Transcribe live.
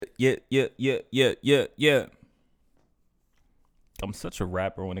Yeah. I'm such a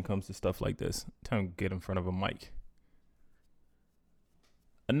rapper when it comes to stuff like this. Time to get in front of a mic.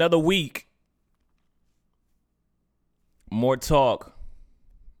 Another week. More talk.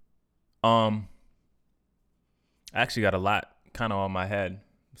 I actually got a lot kind of on my head,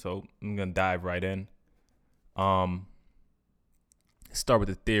 so I'm gonna dive right in. Start with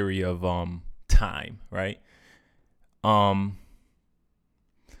the theory of time, right? Time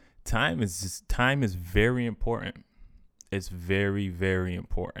is very important. It's very, very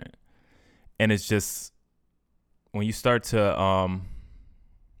important. And it's just when you start to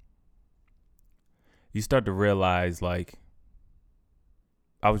realize, like,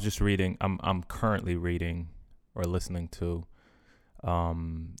 I was just reading, I'm currently reading or listening to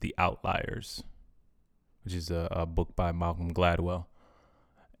The Outliers, which is a book by Malcolm Gladwell.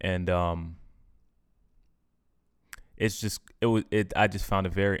 And I just found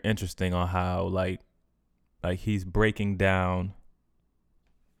it very interesting on how like he's breaking down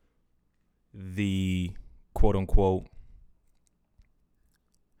the quote unquote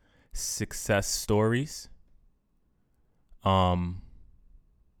success stories.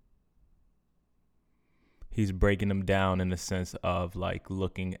 He's breaking them down in the sense of like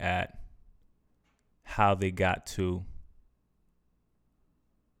looking at how they got to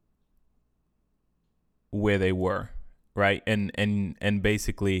where they were, right? And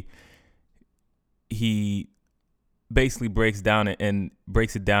basically he basically breaks it down in I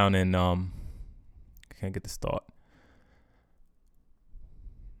can't get this thought.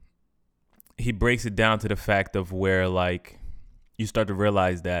 He breaks it down to the fact of where like you start to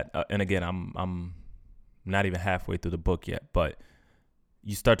realize that and again I'm not even halfway through the book yet, but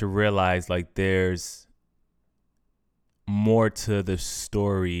you start to realize like there's more to the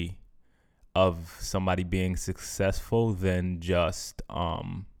story of somebody being successful than just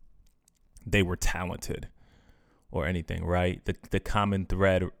they were talented or anything, right? The common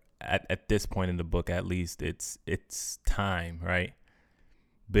thread at this point in the book, at least, it's time, right?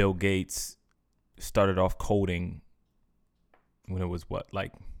 Bill Gates started off coding when it was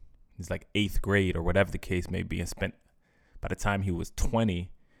he's like 8th grade or whatever the case may be, and spent by the time he was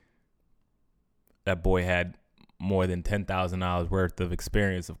 20, that boy had more than $10,000 worth of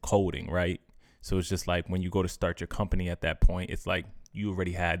experience of coding, right? So it's just like when you go to start your company at that point, it's like you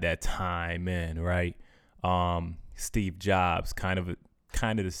already had that time in, right? Steve Jobs, kind of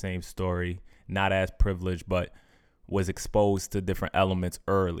the same story, not as privileged, but was exposed to different elements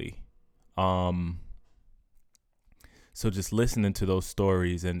early. So just listening to those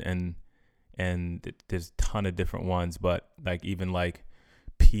stories and there's a ton of different ones, but like even like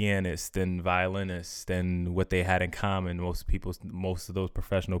pianists and violinists and what they had in common. Most of those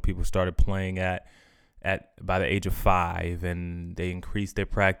professional people started playing at by the age of 5, and they increased their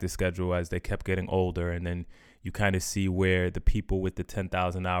practice schedule as they kept getting older. And then you kind of see where the people with the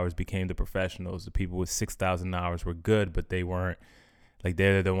 10,000 hours became the professionals. The people with 6,000 hours were good, but they weren't like,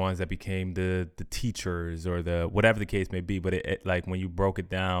 they're the ones that became the teachers or the whatever the case may be. But it like when you broke it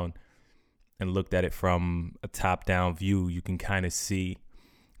down and looked at it from a top down view, you can kind of see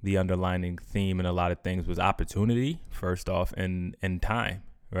the underlying theme in a lot of things was opportunity, first off, and time,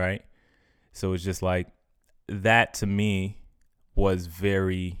 right? So it's just like that to me was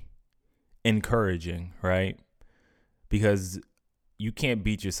very encouraging, right? Because you can't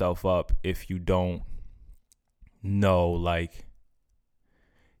beat yourself up if you don't know, like,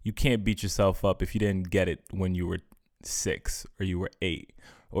 you can't beat yourself up if you didn't get it when you were 6 or you were 8,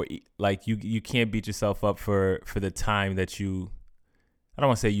 or like you can't beat yourself up for the time that you, I don't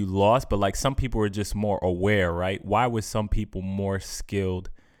want to say you lost, but like some people were just more aware, right? Why was some people more skilled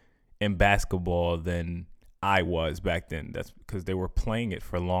in basketball than I was back then? That's because they were playing it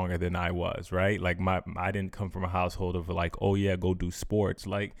for longer than I was, right? Like I didn't come from a household of like, oh yeah, go do sports.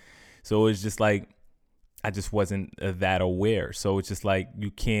 Like, so it's just like, I just wasn't that aware. So it's just like, you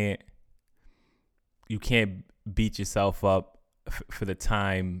can't beat yourself up for the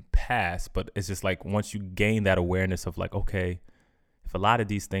time past, but it's just like, once you gain that awareness of like, okay, if a lot of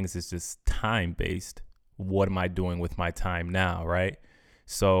these things is just time based, what am I doing with my time now, right?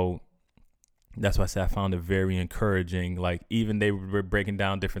 So that's why I said I found it very encouraging. Like, even they were breaking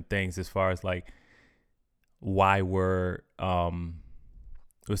down different things as far as like why we're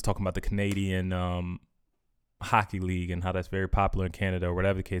it was talking about the Canadian hockey league and how that's very popular in Canada or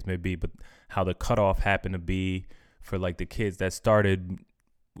whatever the case may be, but how the cutoff happened to be for like the kids that started,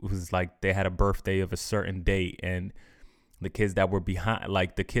 was like they had a birthday of a certain date, and the kids that were behind,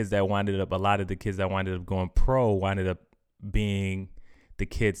 like the kids that winded up, a lot of the kids that winded up going pro winded up being the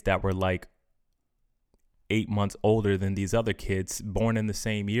kids that were like 8 months older than these other kids born in the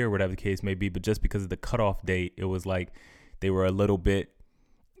same year, whatever the case may be. But just because of the cutoff date, it was like they were a little bit,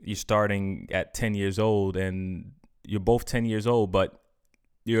 you're starting at 10 years old and you're both 10 years old, but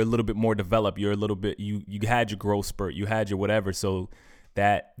you're a little bit more developed. You're a little bit, you had your growth spurt, you had your whatever. So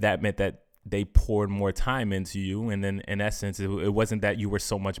that meant that they poured more time into you. And then in essence, it wasn't that you were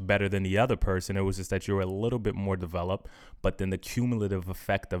so much better than the other person. It was just that you were a little bit more developed. But then the cumulative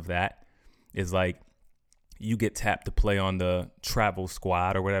effect of that is like you get tapped to play on the travel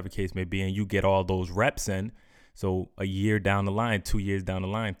squad or whatever case may be, and you get all those reps in. So a year down the line, 2 years down the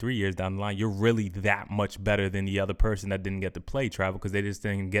line, 3 years down the line, you're really that much better than the other person that didn't get to play travel because they just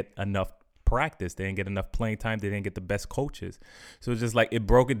didn't get enough practice. They didn't get enough playing time. They didn't get the best coaches. So it's just like it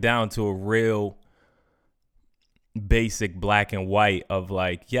broke it down to a real basic black and white of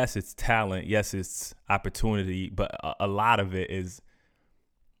like, yes, it's talent. Yes, it's opportunity. But a lot of it is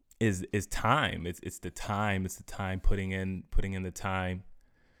time. It's the time. It's the time putting in the time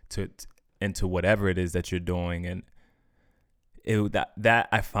into whatever it is that you're doing. And that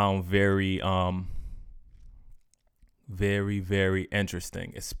I found very very, very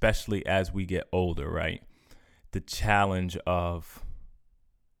interesting, especially as we get older, right? The challenge of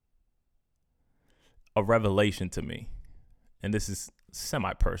a revelation to me, and this is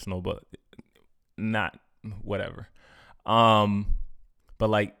semi-personal, but not whatever. But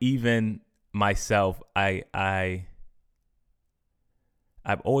like even myself, I've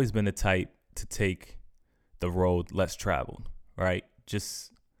always been the type to take the road less traveled, right?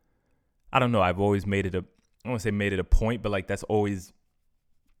 Just, I don't know. I've always made it I don't want to say made it a point, but like that's always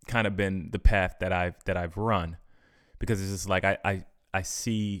kind of been the path that I've run, because it's just like I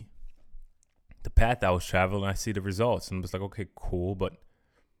see the path I was traveling, I see the results, and I'm just like, okay, cool, but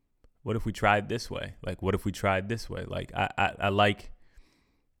what if we tried this way? Like, what if we tried this way? Like, I like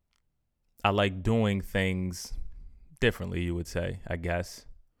doing things differently, you would say, I guess,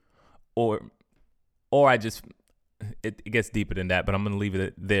 or I just it gets deeper than that, but I'm gonna leave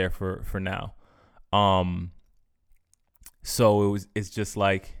it there for now. So it's just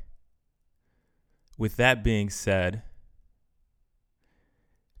like, with that being said,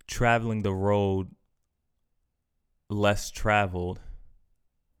 traveling the road less traveled,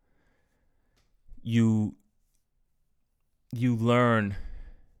 you learn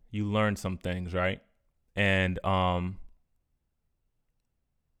some things, right? And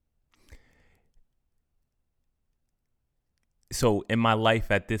so in my life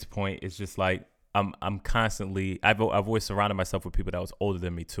at this point, it's just like I'm constantly, I've always surrounded myself with people that was older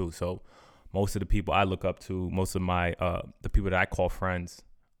than me too. So most of the people I look up to, most of my the people that I call friends,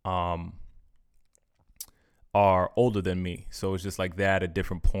 are older than me. So it's just like they're at a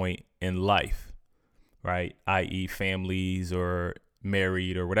different point in life, right? I.e., families or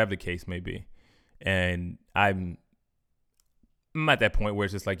married or whatever the case may be. And I'm at that point where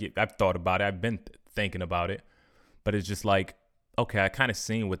it's just like, I've thought about it. I've been thinking about it, but it's just like, okay, I kind of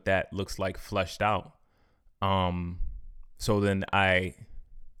seen what that looks like fleshed out. So then I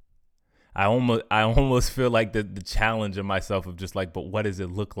almost feel like the challenge of myself of just like, but what does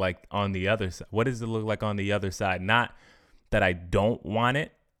it look like on the other side? What does it look like on the other side? Not that I don't want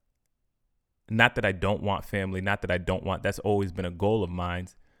it. Not that I don't want family. Not that I don't want, that's always been a goal of mine.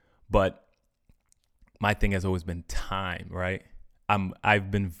 But my thing has always been time, right? I've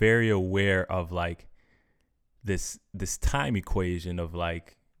been very aware of like this time equation of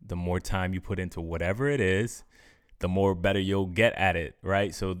like, the more time you put into whatever it is, the more better you'll get at it,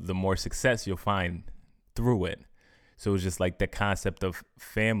 right? So the more success you'll find through it. So it's just like the concept of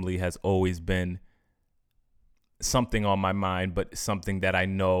family has always been something on my mind, but something that I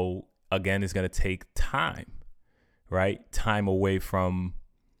know, again, is going to take time, right? Time away from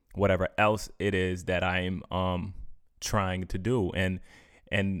whatever else it is that I'm trying to do. And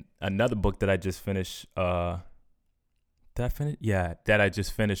another book that I just finished, did I finish? Yeah, that I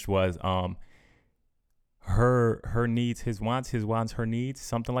just finished was her needs, his wants, her needs,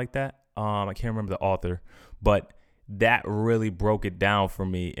 something like that. I can't remember the author, but that really broke it down for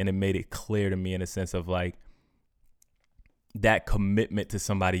me, and it made it clear to me in a sense of like that commitment to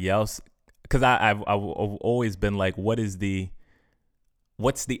somebody else. Because I've always been like, what's the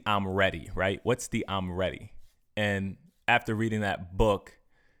I'm ready, right? What's the I'm ready? And after reading that book,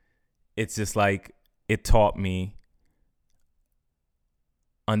 it's just like it taught me,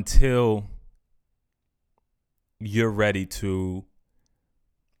 until you're ready to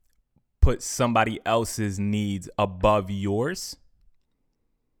put somebody else's needs above yours,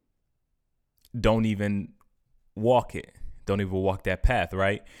 don't even walk it. Don't even walk that path,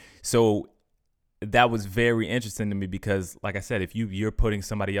 right? So that was very interesting to me because, like I said, if you're putting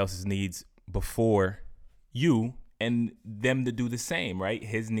somebody else's needs before you and them to do the same, right?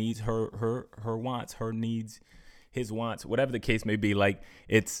 His needs, her wants, her needs, his wants, whatever the case may be. Like,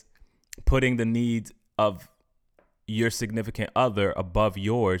 it's putting the needs of your significant other above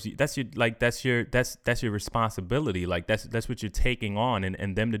yours. That's your responsibility. Like, that's what you're taking on,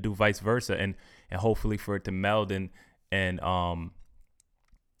 and them to do vice versa, and hopefully for it to meld and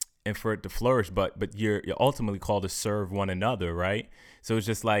for it to flourish. But you're ultimately called to serve one another, right? So it's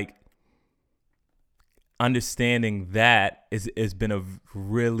just like, understanding that has been a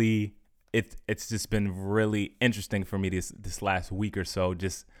really, it's just been really interesting for me this last week or so,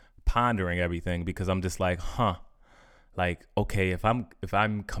 just pondering everything, because I'm just like, like, okay, if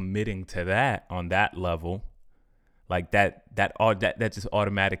I'm committing to that on that level, like that just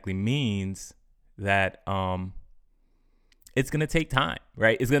automatically means that it's gonna take time,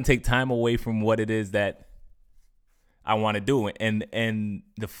 right? It's gonna take time away from what it is that I want to do. And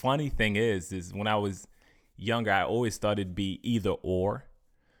the funny thing is when I was younger, I always thought it'd be either or,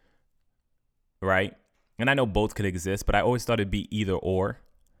 right? And I know both could exist, but I always thought it'd be either or.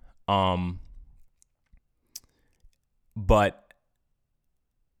 But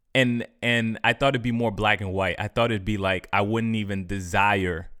and I thought it'd be more black and white. I thought it'd be like, I wouldn't even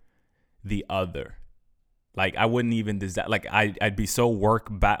desire the other. Like, I wouldn't even desire, like, I'd be so work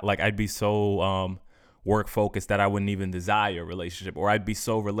focused that I wouldn't even desire a relationship, or I'd be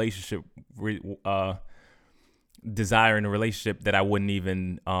so desiring a relationship that I wouldn't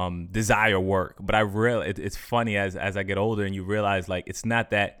even desire work. But it's funny as I get older and you realize, like, it's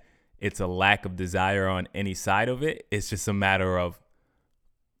not that it's a lack of desire on any side of it. It's just a matter of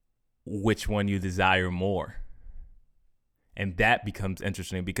which one you desire more. And that becomes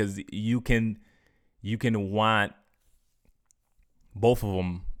interesting, because you can want both of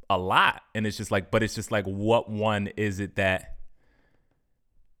them a lot. And it's just like, what one is it that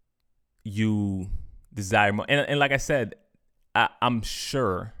you desire more? And like I said, I'm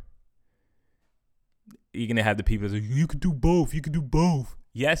sure you're going to have the people that say, you could do both. You could do both.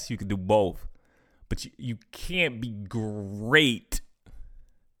 Yes, you could do both. But you can't be great.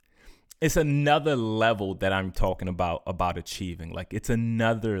 It's another level that I'm talking about achieving. Like, it's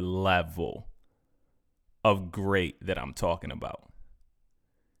another level of great that I'm talking about.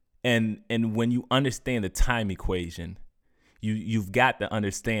 And when you understand the time equation, you've got to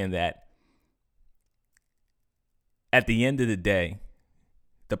understand that at the end of the day,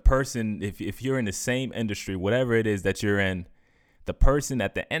 the person, if you're in the same industry, whatever it is that you're in, the person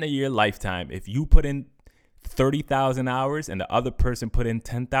at the end of your lifetime, if you put in 30,000 hours and the other person put in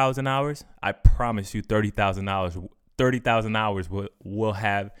 10,000 hours, I promise you 30,000 hours will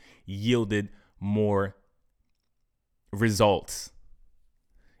have yielded more results.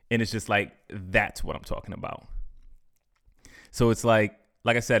 And it's just like, that's what I'm talking about. So it's like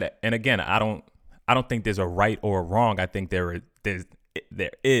I said, and again, I don't think there's a right or a wrong. I think there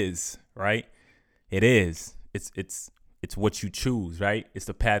is, right? It is. It's what you choose, right? It's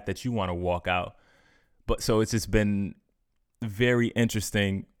the path that you want to walk out. But so it's just been very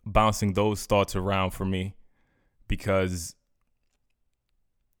interesting bouncing those thoughts around for me, because,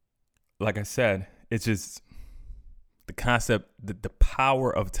 like I said, it's just the concept, the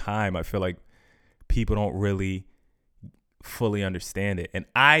power of time. I feel like people don't really fully understand it. And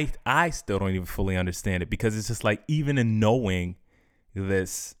I still don't even fully understand it, because it's just like, even in knowing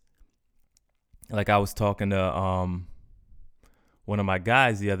this, like, I was talking to one of my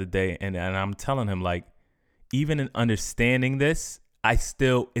guys the other day, and I'm telling him, like, even in understanding this, it's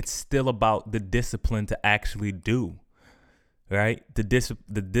still about the discipline to actually do, right? The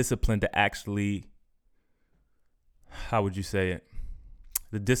discipline to actually, how would you say it?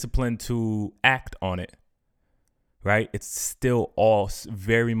 The discipline to act on it, right? It's still all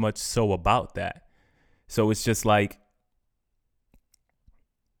very much so about that. So it's just like,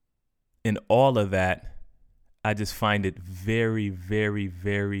 in all of that, I just find it very, very,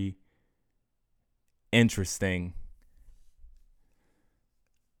 very interesting.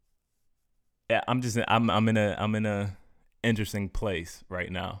 Yeah, I'm in a interesting place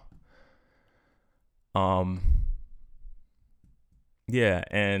right now. Yeah,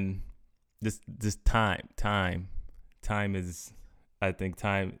 and this time is, I think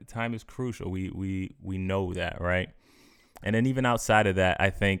time is crucial. We know that, right? And then even outside of that, I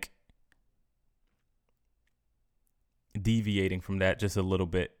think deviating from that just a little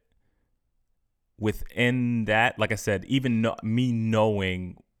bit, within that, like I said, even me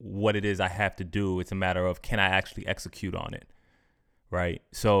knowing what it is I have to do, it's a matter of, can I actually execute on it, right?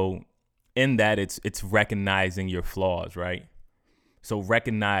 So in that, it's recognizing your flaws, right? So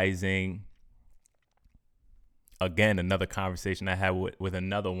recognizing, again, another conversation I had with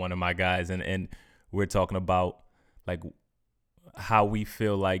another one of my guys, and We're talking about like how we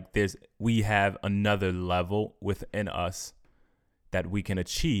feel like we have another level within us that we can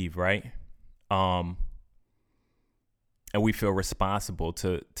achieve, right? And we feel responsible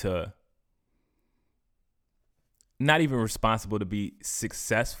to not even responsible to be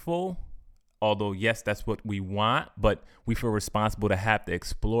successful, although yes, that's what we want, but we feel responsible to have to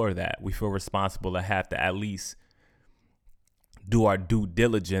explore that. We feel responsible to have to at least do our due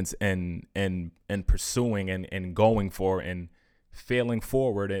diligence and pursuing and going for and failing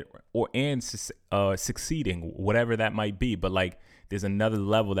forward and succeeding, whatever that might be. But like, there's another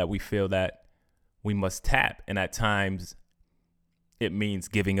level that we feel that we must tap, and at times it means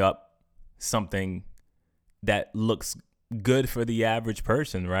giving up something that looks good for the average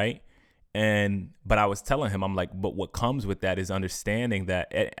person, right? But I was telling him, I'm like, but what comes with that is understanding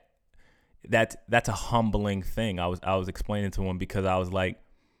that that's a humbling thing. I was explaining to him, because I was like,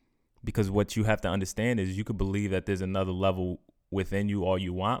 because what you have to understand is you could believe that there's another level within you all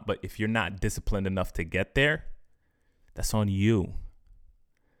you want, but if you're not disciplined enough to get there, that's on you,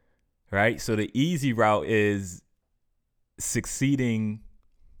 right? So the easy route is succeeding.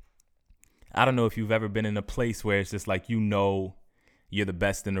 I don't know if you've ever been in a place where it's just like, you're the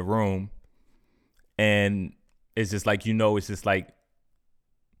best in the room, and it's just like, it's just like,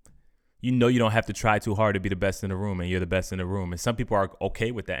 you don't have to try too hard to be the best in the room, and you're the best in the room. And some people are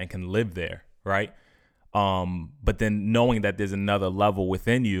okay with that and can live there, right? But then knowing that there's another level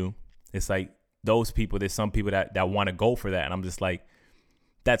within you, it's like there's some people that want to go for that. And I'm just like,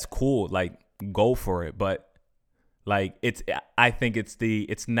 that's cool. Like, go for it. But like, I think I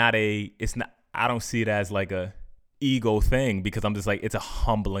don't see it as like a ego thing, because I'm just like, it's a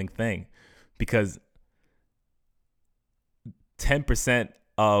humbling thing, because 10%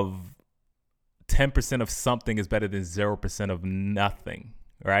 of something is better than 0% of nothing,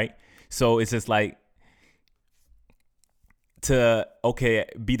 right? So it's just like,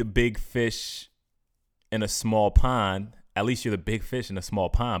 be the big fish in a small pond. At least you're the big fish in a small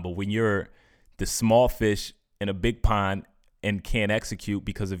pond. But when you're the small fish in a big pond and can't execute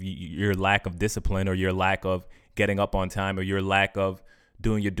because of your lack of discipline, or your lack of getting up on time, or your lack of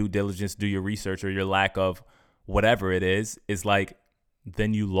doing your due diligence, do your research, or your lack of whatever it is like,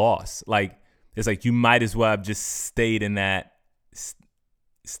 then you lost. Like, it's like, you might as well have just stayed in that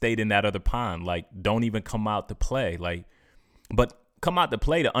other pond. Like, don't even come out to play. Like, but come out to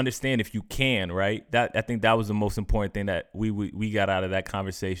play to understand if you can, right? I think that was the most important thing that we got out of that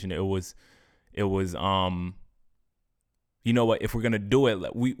conversation. It was you know what, if we're going to do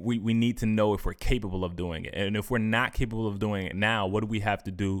it, we need to know if we're capable of doing it. And if we're not capable of doing it now, what do we have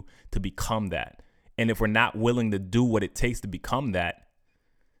to do to become that? And if we're not willing to do what it takes to become that,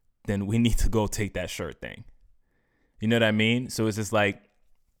 then we need to go take that shirt thing. You know what I mean? So it's just like,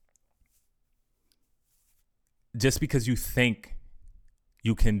 just because you think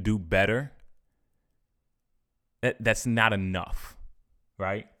you can do better, that's not enough,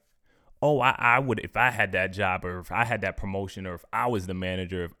 right? Oh, I would, if I had that job, or if I had that promotion, or if I was the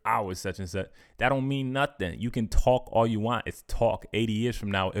manager, if I was such and such. That don't mean nothing. You can talk all you want. It's talk. 80 years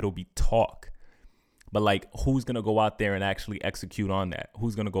from now, it'll be talk. But like, who's going to go out there and actually execute on that?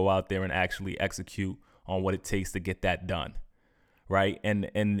 Who's going to go out there and actually execute on what it takes to get that done? Right.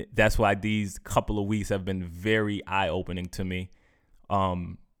 And that's why these couple of weeks have been very eye-opening to me.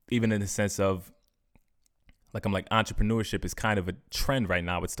 Even in the sense of, like, I'm like, entrepreneurship is kind of a trend right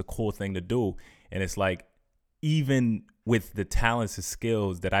now. It's the cool thing to do. And it's like, even with the talents and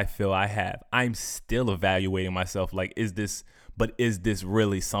skills that I feel I have, I'm still evaluating myself. Like, is this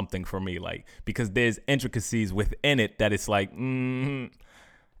really something for me? Like, because there's intricacies within it that it's like,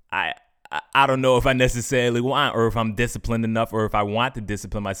 I don't know if I necessarily want, or if I'm disciplined enough, or if I want to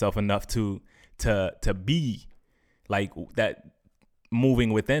discipline myself enough to be like that,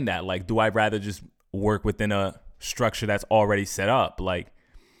 moving within that. Like, do I rather just work within a structure that's already set up? Like,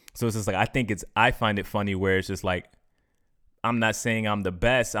 so it's just like, I find it funny where it's just like, I'm not saying I'm the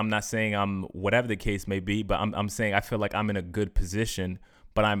best. I'm not saying I'm whatever the case may be, but I'm saying I feel like I'm in a good position,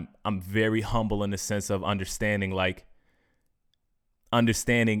 but I'm very humble in the sense of understanding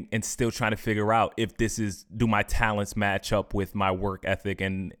and still trying to figure out if do my talents match up with my work ethic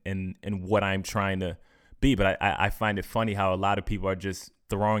and what I'm trying to be. But I find it funny how a lot of people are just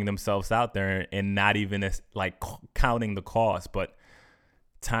throwing themselves out there and not even like counting the cost. But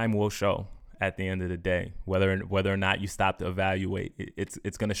time will show at the end of the day whether or not you stop to evaluate.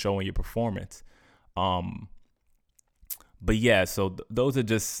 It's going to show in your performance. But yeah, so those are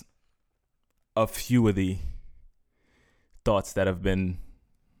just a few of the thoughts that have been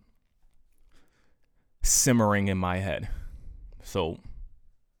simmering in my head. So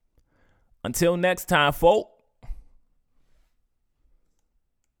Until next time, folk.